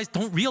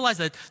don't realize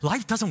that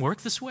life doesn't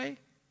work this way?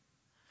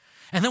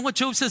 And then what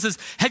Job says is,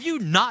 have you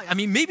not,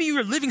 maybe you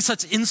are living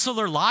such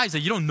insular lives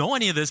that you don't know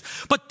any of this,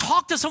 but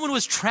talk to someone who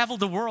has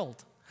traveled the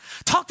world.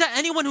 Talk to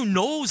anyone who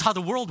knows how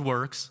the world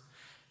works,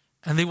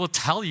 and they will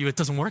tell you it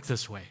doesn't work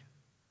this way.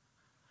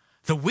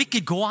 The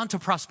wicked go on to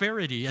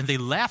prosperity, and they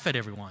laugh at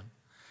everyone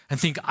and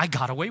think, I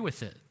got away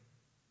with it.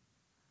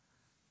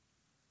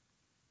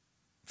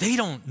 They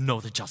don't know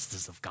the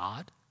justice of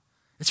God.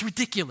 It's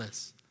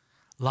ridiculous.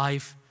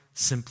 Life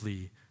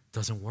simply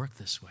doesn't work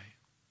this way.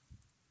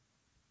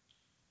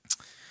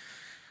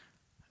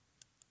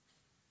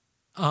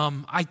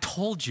 I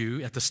told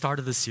you at the start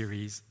of the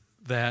series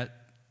that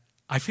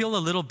I feel a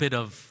little bit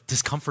of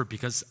discomfort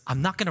because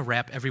I'm not going to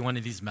wrap every one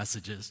of these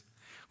messages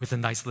with a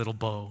nice little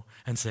bow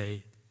and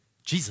say,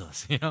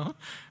 Jesus, and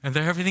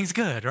then everything's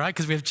good, right?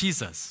 Because we have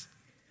Jesus.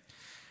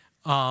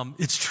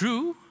 It's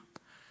true,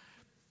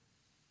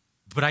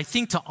 but I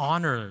think to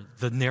honor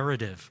the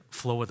narrative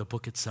flow of the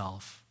book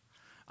itself,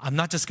 I'm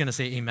not just going to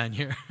say amen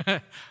here.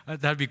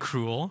 That'd be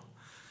cruel.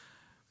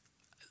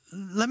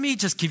 Let me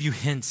just give you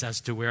hints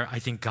as to where I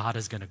think God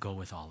is going to go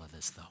with all of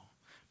this, though,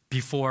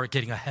 before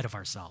getting ahead of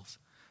ourselves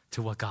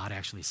to what God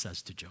actually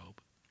says to Job.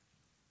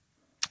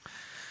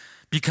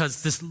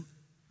 Because this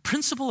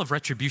principle of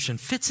retribution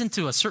fits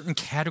into a certain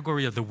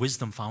category of the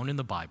wisdom found in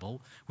the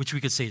Bible, which we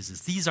could say is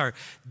this. These are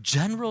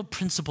general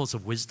principles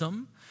of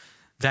wisdom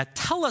that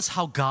tell us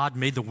how God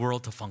made the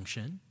world to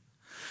function,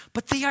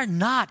 but they are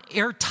not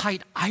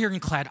airtight,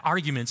 ironclad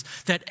arguments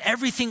that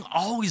everything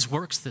always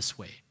works this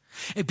way.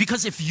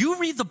 Because if you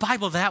read the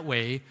Bible that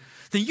way,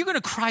 then you're going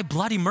to cry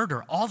bloody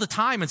murder all the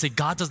time and say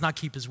God does not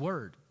keep his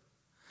word.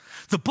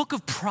 The book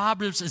of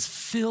Proverbs is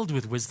filled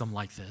with wisdom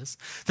like this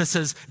that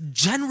says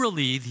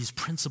generally these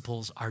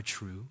principles are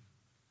true,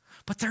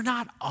 but they're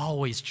not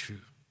always true.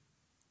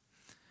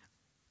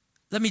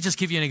 Let me just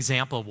give you an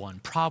example of one.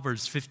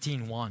 Proverbs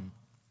 15:1.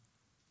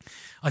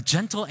 A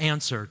gentle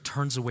answer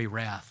turns away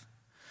wrath,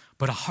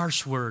 but a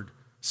harsh word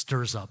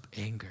stirs up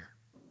anger.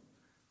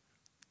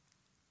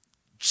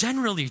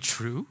 Generally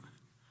true,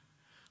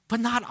 but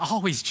not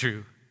always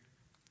true.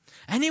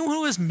 Anyone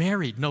who is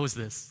married knows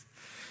this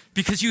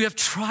because you have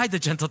tried the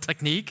gentle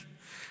technique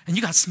and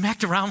you got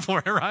smacked around for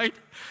it, right?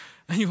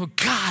 And you go,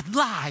 God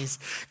lies.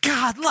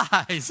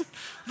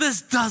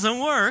 This doesn't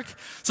work.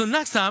 So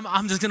next time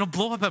I'm just going to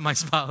blow up at my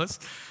spouse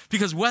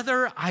because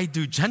whether I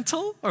do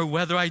gentle or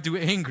whether I do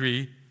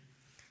angry,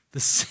 the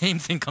same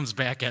thing comes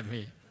back at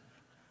me.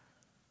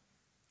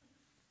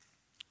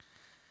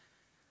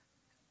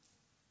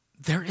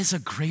 There is a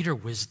greater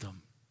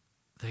wisdom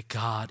that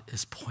God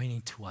is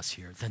pointing to us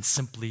here than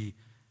simply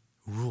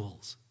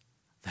rules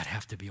that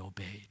have to be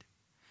obeyed.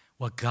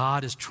 What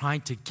God is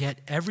trying to get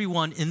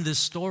everyone in this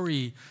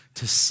story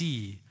to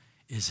see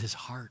is his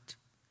heart.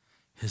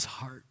 His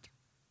heart.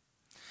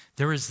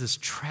 There is this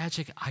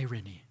tragic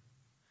irony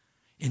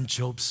in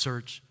Job's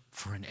search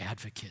for an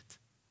advocate.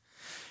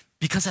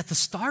 Because at the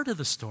start of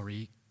the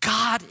story,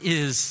 God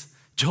is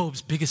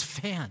Job's biggest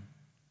fan.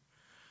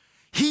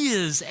 He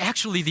is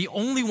actually the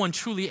only one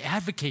truly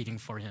advocating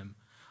for him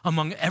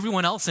among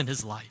everyone else in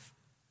his life.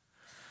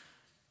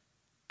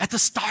 At the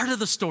start of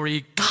the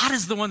story, God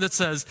is the one that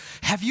says,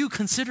 have you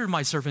considered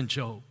my servant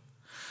Job?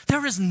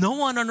 There is no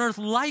one on earth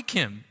like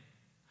him.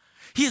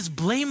 He is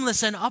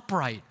blameless and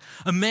upright,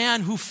 a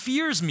man who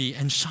fears me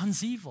and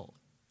shuns evil.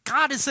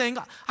 God is saying,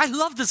 I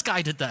love this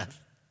guy to death.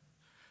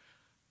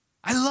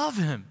 I love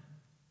him.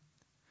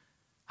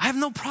 I have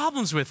no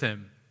problems with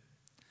him.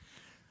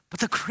 But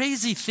the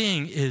crazy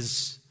thing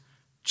is,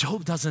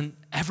 Job doesn't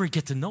ever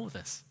get to know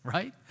this,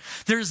 right?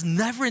 There's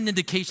never an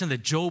indication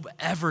that Job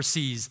ever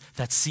sees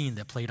that scene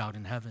that played out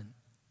in heaven.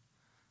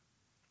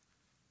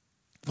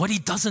 What he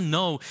doesn't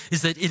know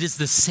is that it is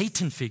the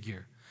Satan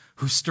figure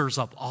who stirs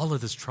up all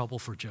of this trouble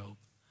for Job,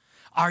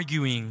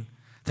 arguing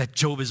that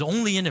Job is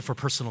only in it for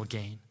personal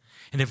gain.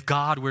 And if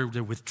God were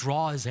to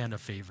withdraw his hand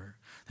of favor,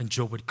 then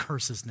Job would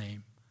curse his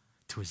name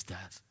to his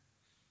death.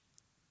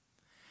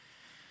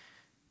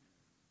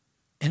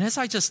 And as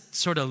I just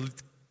sort of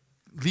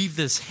leave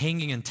this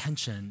hanging in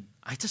tension,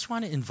 I just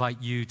want to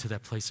invite you to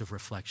that place of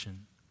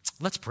reflection.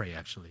 Let's pray,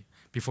 actually,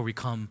 before we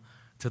come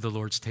to the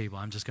Lord's table.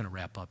 I'm just going to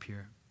wrap up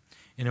here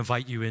and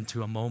invite you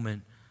into a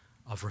moment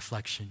of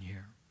reflection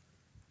here.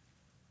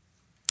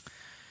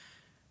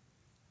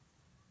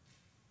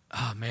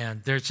 Oh,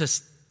 man, there's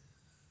just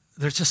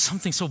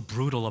something so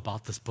brutal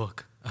about this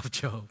book of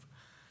Job,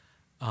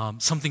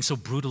 something so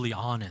brutally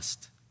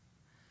honest.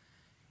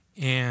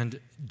 And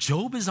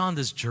Job is on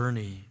this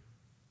journey,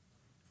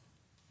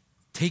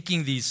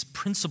 taking these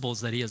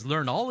principles that he has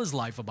learned all his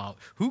life about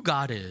who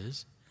God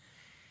is,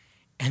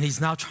 and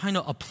he's now trying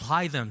to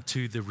apply them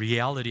to the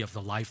reality of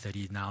the life that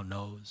he now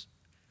knows.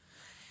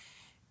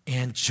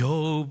 And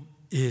Job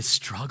is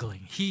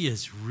struggling. He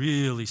is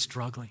really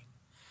struggling.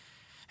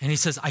 And he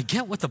says, I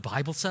get what the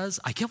Bible says,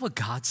 I get what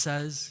God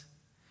says,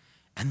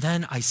 and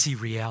then I see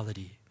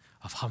reality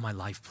of how my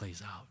life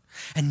plays out.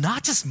 And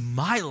not just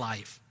my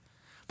life,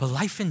 but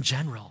life in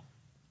general.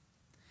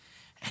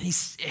 And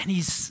he's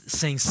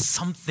saying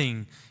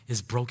something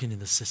is broken in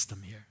the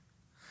system here.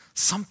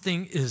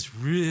 Something is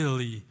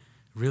really,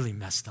 really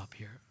messed up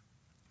here.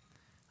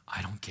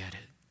 I don't get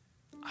it.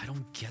 I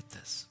don't get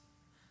this.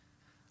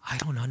 I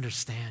don't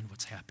understand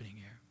what's happening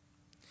here.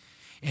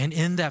 And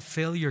in that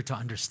failure to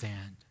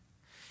understand,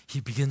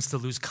 he begins to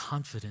lose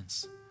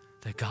confidence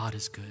that God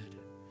is good,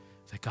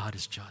 that God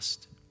is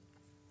just.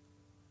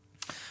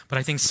 But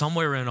I think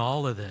somewhere in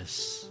all of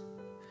this,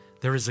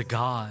 there is a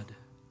God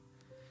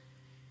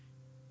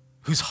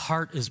whose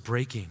heart is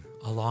breaking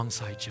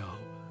alongside Job.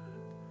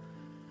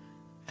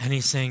 And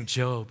he's saying,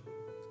 Job,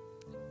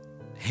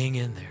 hang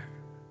in there.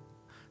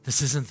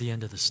 This isn't the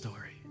end of the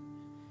story.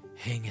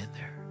 Hang in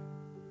there.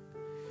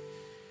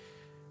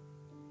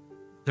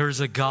 There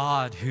is a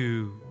God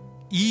who,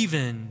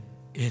 even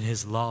in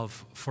his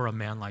love for a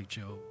man like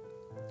Job,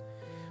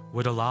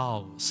 would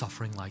allow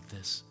suffering like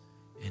this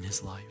in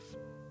his life.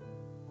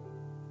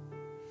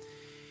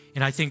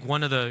 And I think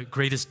one of the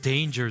greatest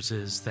dangers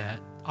is that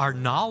our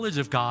knowledge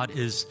of God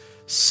is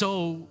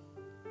so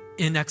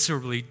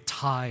inexorably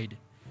tied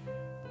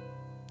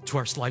to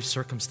our life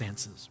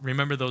circumstances.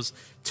 Remember those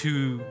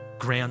two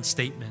grand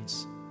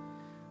statements.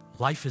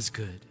 Life is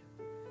good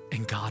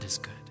and God is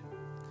good.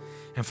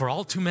 And for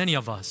all too many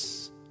of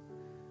us,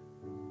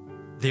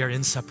 they are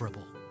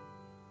inseparable.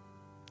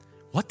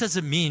 What does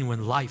it mean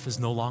when life is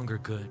no longer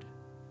good?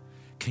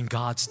 Can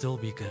God still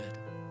be good?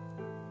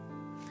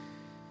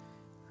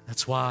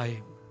 That's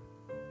why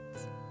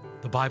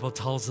the Bible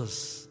tells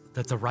us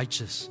that the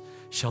righteous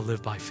shall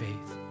live by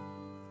faith.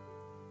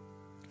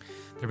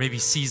 There may be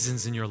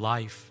seasons in your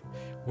life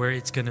where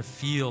it's going to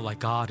feel like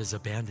God has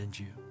abandoned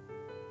you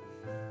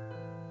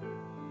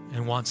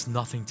and wants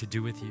nothing to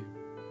do with you.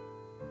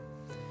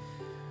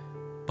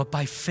 But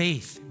by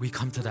faith, we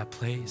come to that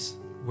place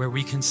where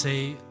we can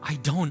say, I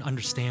don't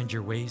understand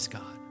your ways,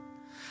 God.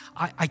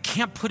 I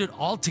can't put it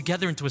all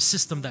together into a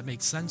system that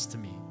makes sense to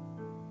me.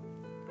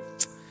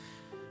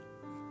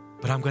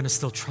 But I'm going to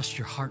still trust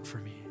your heart for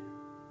me,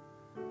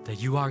 that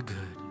you are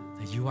good,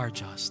 that you are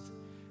just,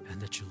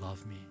 and that you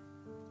love me.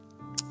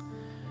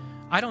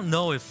 I don't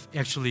know if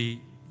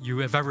actually you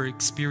have ever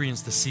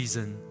experienced a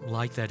season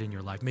like that in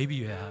your life. Maybe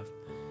you have,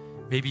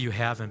 maybe you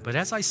haven't. But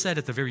as I said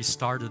at the very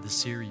start of the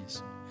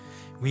series,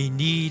 we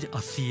need a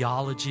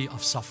theology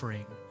of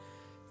suffering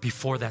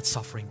before that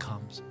suffering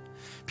comes.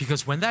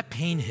 Because when that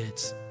pain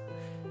hits,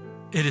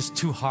 it is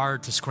too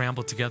hard to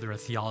scramble together a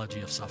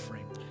theology of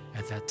suffering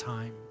at that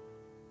time.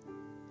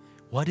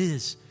 What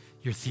is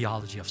your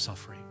theology of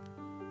suffering?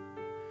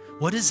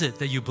 What is it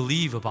that you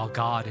believe about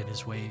God and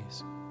his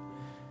ways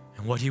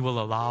and what he will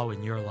allow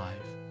in your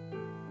life?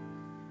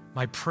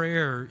 My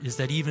prayer is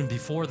that even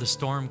before the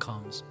storm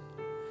comes,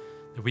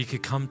 that we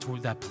could come to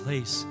that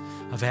place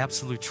of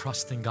absolute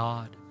trust in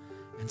God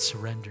and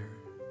surrender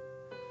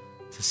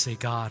to say,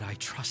 God, I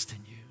trust in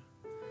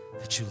you,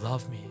 that you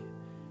love me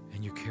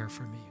and you care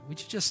for me. Would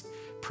you just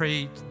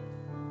pray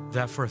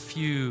that for a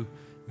few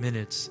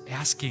minutes,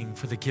 asking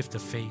for the gift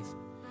of faith,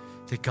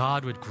 that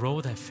God would grow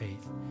that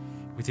faith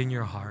within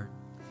your heart.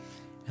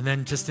 And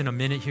then just in a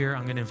minute here,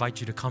 I'm going to invite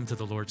you to come to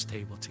the Lord's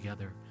table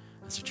together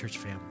as a church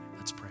family.